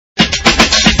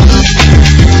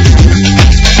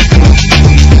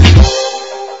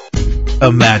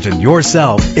Imagine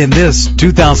yourself in this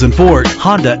 2004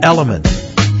 Honda Element.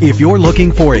 If you're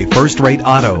looking for a first-rate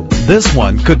auto, this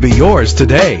one could be yours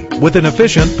today. With an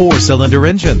efficient 4-cylinder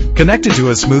engine connected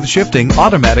to a smooth shifting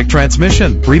automatic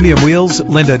transmission, premium wheels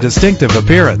lend a distinctive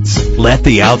appearance. Let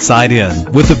the outside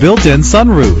in with the built-in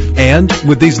sunroof. And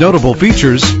with these notable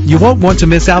features, you won't want to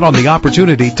miss out on the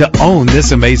opportunity to own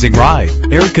this amazing ride.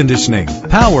 Air conditioning,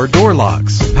 power door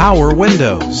locks, power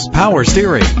windows, power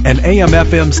steering, an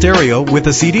AM/FM stereo with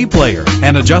a CD player,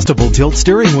 and adjustable tilt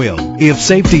steering wheel. If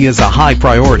safety is a high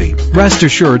priority, rest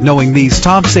assured knowing these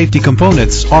top safety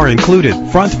components are included: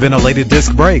 front ventilated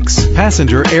disc brakes,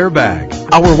 passenger airbag.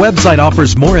 Our website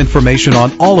offers more information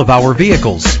on all of our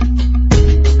vehicles.